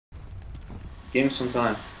Give him some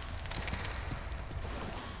time.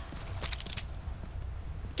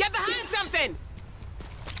 Get behind something!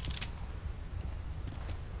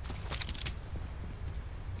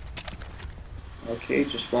 Okay,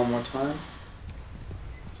 just one more time.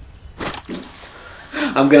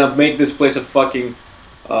 I'm gonna make this place a fucking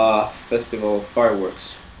festival of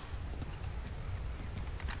fireworks.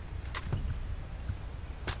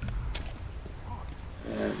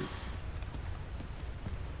 And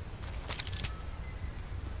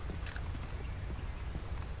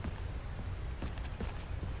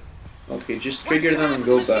okay, just trigger them and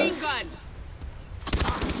go back.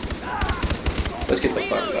 Let's get the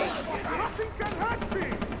fuck back.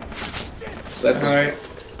 Alright.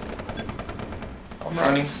 I'm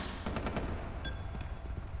running.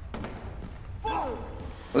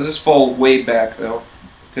 Let's just fall way back though.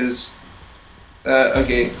 Because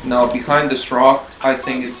okay, now behind this rock I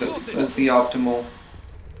think is the optimal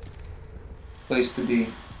place to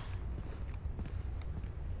be.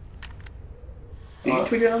 Did you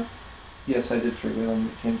trigger them? Yes, I did trigger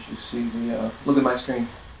them. Can't you see the look at my screen.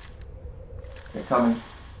 They're coming.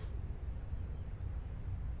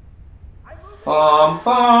 Bum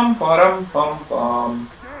bum bum bum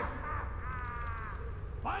bum.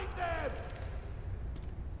 Find them!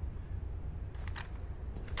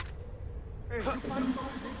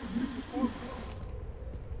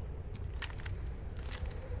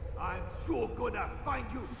 I'm sure gonna find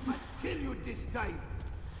you and kill you this time.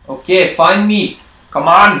 Okay, find me. Come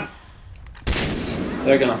on.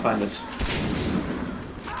 They're gonna find us.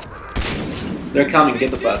 They're coming.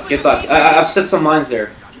 Get the back. Get back. I've set some mines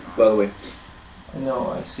there, by the way. I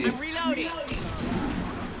know. I see.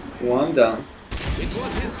 One down.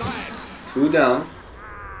 Two down.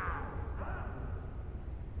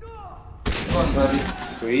 Come on, buddy.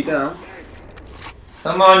 Three down.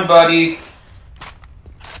 Come on, buddy.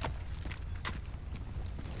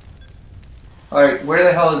 Alright, where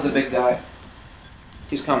the hell is the big guy?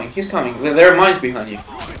 He's coming. He's coming. There are mines behind you.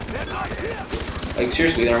 Like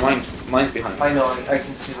seriously, there are mines behind you. I know. I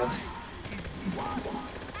can see them.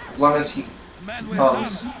 As long as he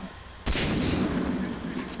comes.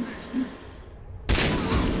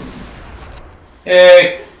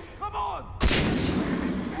 Hey! Come on!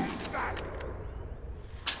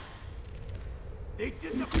 They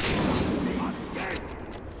disappeared.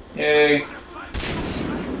 Yay!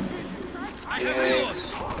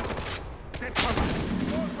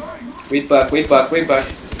 Wait back. Wait back. Wait back.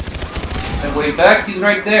 And way back, he's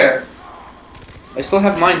right there. I still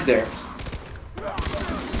have mines there.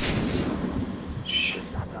 Shit.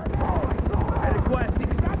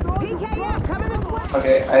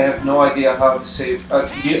 Okay, I have no idea how to save.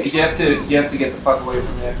 You have to get the fuck away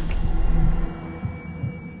from there.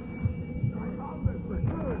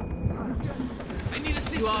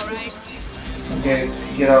 You alright? Okay,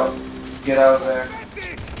 get out of there.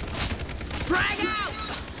 Frag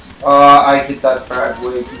out! I hit that frag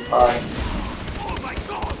way too high.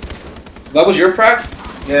 That was your frag?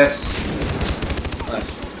 Yes. Nice.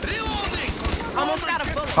 Almost out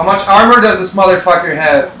of bullets. How much armor does this motherfucker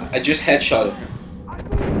have? I just headshotted him.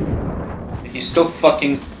 He's still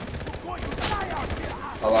fucking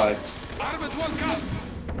alive.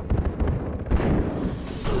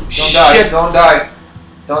 Don't die! Don't die!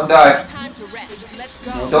 Don't die! Time to rest. Let's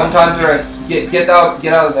go. Don't time to rest. Get out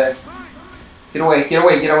of there. Get away! Get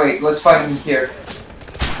away! Get away! Let's fight him here.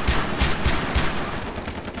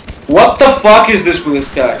 What the fuck is this with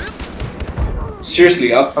this guy?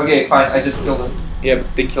 Seriously, up. Okay, fine. I just killed him. Yeah,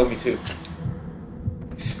 but they killed me too.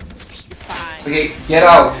 Fine. Okay, get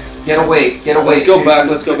out. Get away. Get away. Let's go back.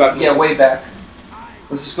 Let's go back. Yeah, way back.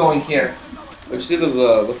 Let's just go in here. Let's do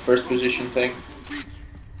the first position thing,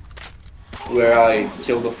 where I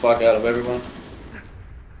kill the fuck out of everyone.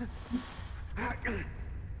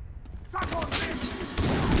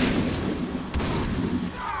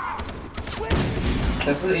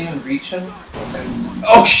 Does it even reach him? Okay.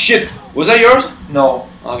 Oh shit! Was that yours? No.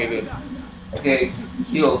 Okay, good. Okay,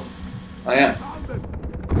 heal. I am.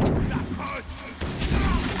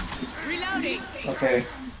 Reloading. Okay.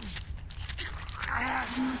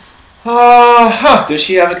 Does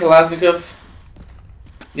she have a Kalashnikov?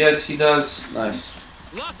 Yes, he does. Nice.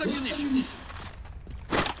 Lost ammunition.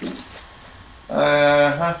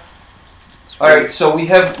 Alright, so we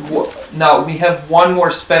have now we have one more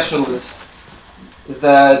specialist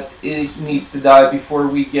that needs to die before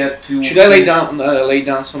we get to. Should I lay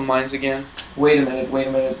down some mines again? Wait a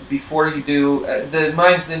minute. Before you do, the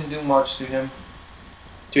mines didn't do much to him.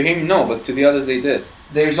 To him, no, but to the others they did.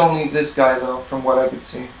 There's only this guy though, from what I could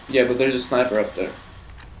see. Yeah, but there's a sniper up there.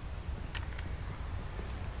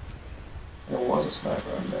 There was a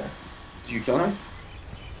sniper up there. Did you kill him?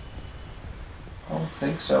 I don't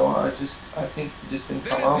think so. I think he just didn't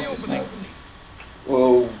come out just now.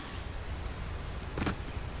 Whoa.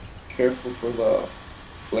 Careful for the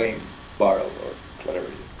flame barrel or whatever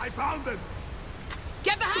it is. I found them.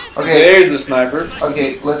 Get the hands. Okay, There's the sniper.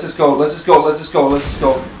 Okay, let's just go. Let's just go. Let's just go. Let's just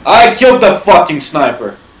go. I killed the fucking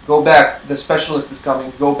sniper. Go back. The specialist is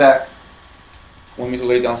coming. Go back. Want me to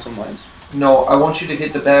lay down some mines? No, I want you to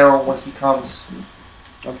hit the barrel when he comes.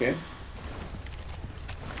 Okay.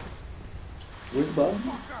 Where's the bar?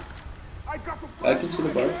 I can see the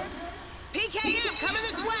bar. PKM coming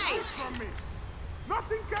this way.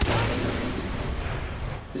 Nothing can happen.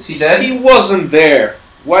 Is he dead? He wasn't there.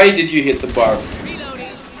 Why did you hit the bar?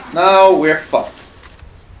 Reloading. Now we're fucked.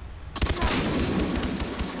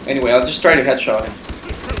 Anyway, I'll just try to headshot him.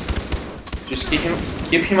 Just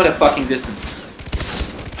keep him at a fucking distance.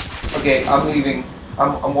 Okay, I'm leaving.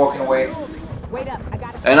 I'm walking away. Wait up, I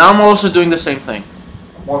got it. And I'm also doing the same thing.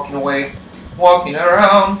 I'm walking away. Walking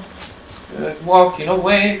around. Walking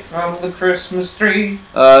away from the Christmas tree.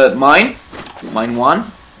 Mine? Mine 1.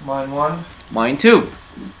 Mine 1. Mine 2.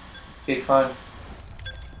 Okay, fine.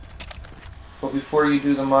 But before you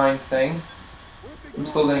do the mine thing, I'm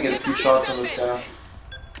still gonna get a few shots on this guy.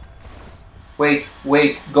 Wait,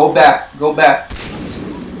 wait, go back, go back.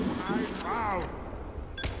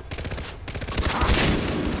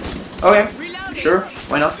 Okay, Reloading. sure,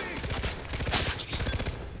 why not?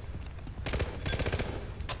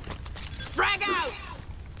 Frag out.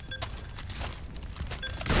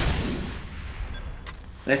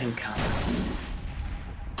 Let him come.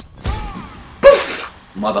 Poof!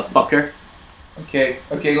 Motherfucker. Okay,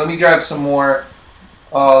 okay, let me grab some more.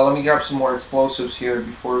 Let me grab some more explosives here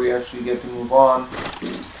before we actually get to move on.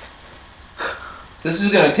 This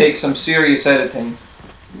is gonna take some serious editing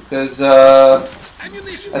because I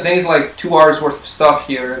think it's like 2 hours worth of stuff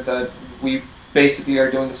here that we basically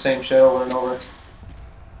are doing the same shit over and over.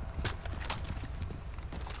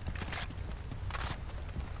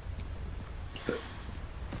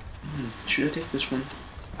 Should I take this one?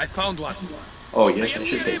 I found one. Oh yes, I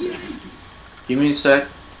should take this one. Give me a sec.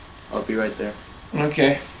 I'll be right there.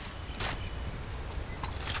 Okay.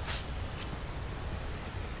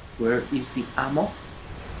 Where is the ammo?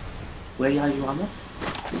 Where are you, ammo?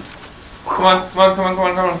 Come on, come on, come on, come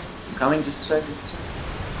on, come on. I'm coming, just a sec, just a sec.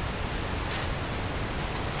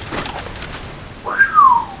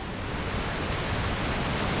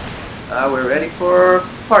 We're ready for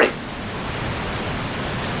party.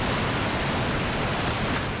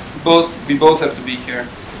 We both have to be here.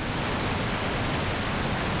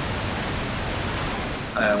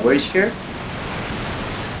 Where is here?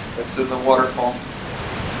 That's in the waterfall.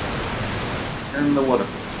 In the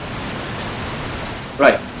waterfall.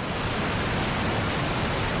 Right.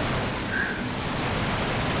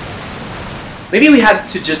 Maybe we had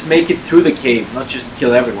to just make it through the cave, not just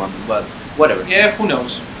kill everyone, but whatever. Yeah, who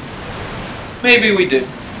knows? Maybe we did.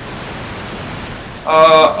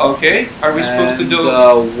 Okay. Are we supposed to do...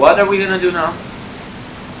 what are we gonna do now?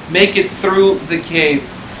 Make it through the cave.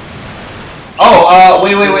 Oh,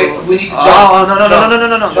 wait, wait, wait. We need to jump. Oh, no.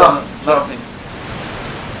 Jump. Jump.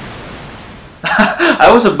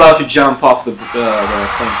 I was about to jump off the thing.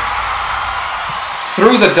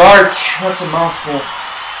 Through the dark. That's a mouthful.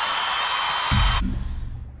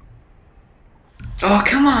 Oh,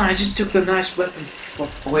 come on. I just took the nice weapon.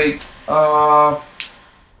 Wait, no,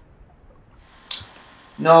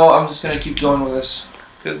 I'm just gonna keep going with this.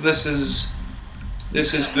 Because this is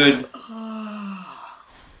good.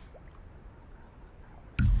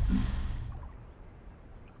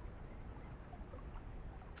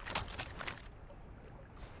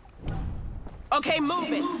 Okay,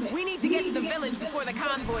 move it. We need to get to the village before the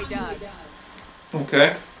convoy does.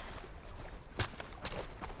 Okay.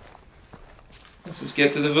 Let's just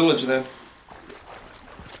get to the village then.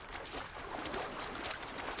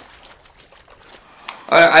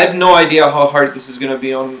 I have no idea how hard this is gonna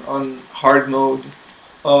be on hard mode,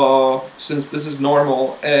 since this is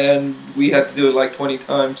normal and we had to do it like 20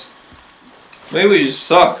 times. Maybe we just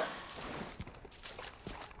suck.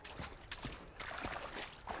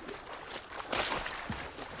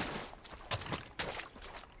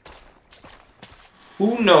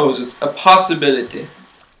 Who knows? It's a possibility.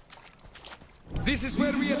 This is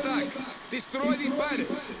where we attack. Destroy these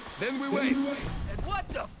pirates. Then we wait. And what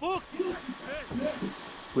the fuck?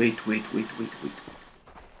 Wait.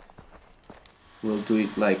 We'll do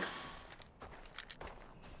it like...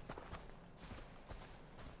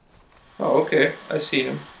 Oh, okay. I see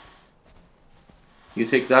him. You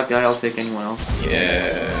take that guy, I'll take anyone else.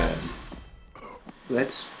 Yeah.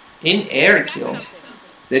 Let's In air kill.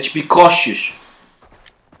 be cautious.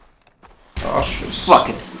 cautious. Fuck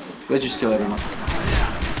it. Let's just kill everyone.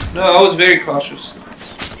 No, I was very cautious.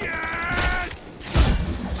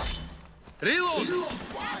 Reload!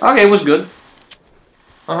 Okay, it was good.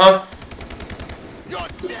 Uh-huh.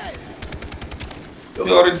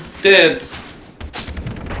 You're dead.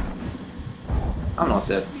 I'm not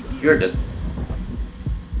dead. You're dead.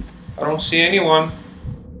 I don't see anyone.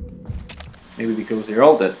 Maybe because they're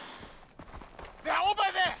all dead.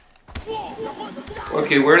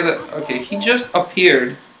 Okay, where the... Okay, he just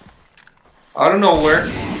appeared. I don't know where.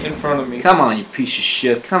 In front of me. Come on, you piece of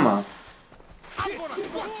shit. Come on.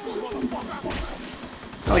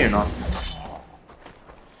 No, you're not.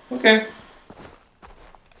 Okay.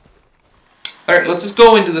 Alright, let's just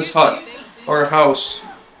go into this hut. Or house.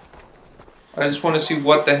 I just want to see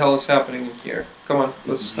what the hell is happening in here. Come on,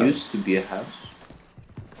 let's... It used to be a house.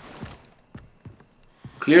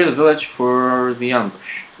 Clear the village for the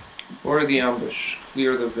ambush. For the ambush.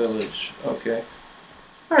 Clear the village. Okay.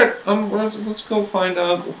 Alright, let's go find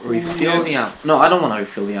out. Refill the ammo. No, I don't want to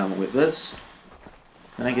refill the ammo with this.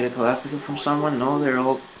 Can I get a classical from someone? No, they're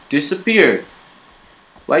all disappeared.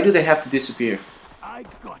 Why do they have to disappear? I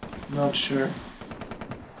got you. Not sure.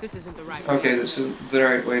 This isn't the right Okay, this is the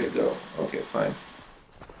right way to go. Okay, fine.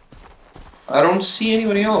 I don't see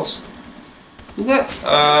anybody else. Who that?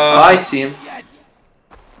 I see him.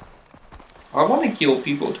 I want to kill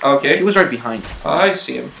people. Okay. He was right behind. I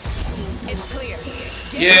see him. It's clear.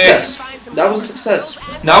 Yeah. Success. That was a success.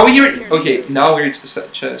 Now we reach. Okay, now we reach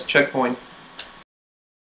the checkpoint.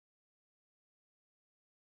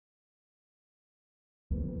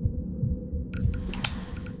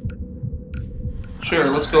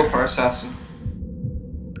 Sure, let's go for assassin.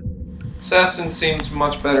 Assassin seems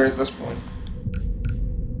much better at this point.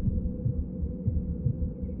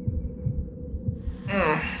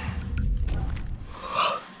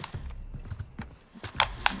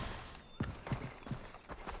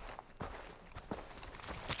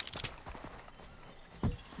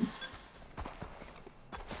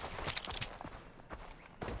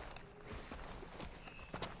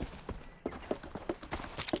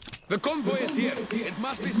 The convoy is here. It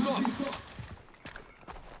must be stopped.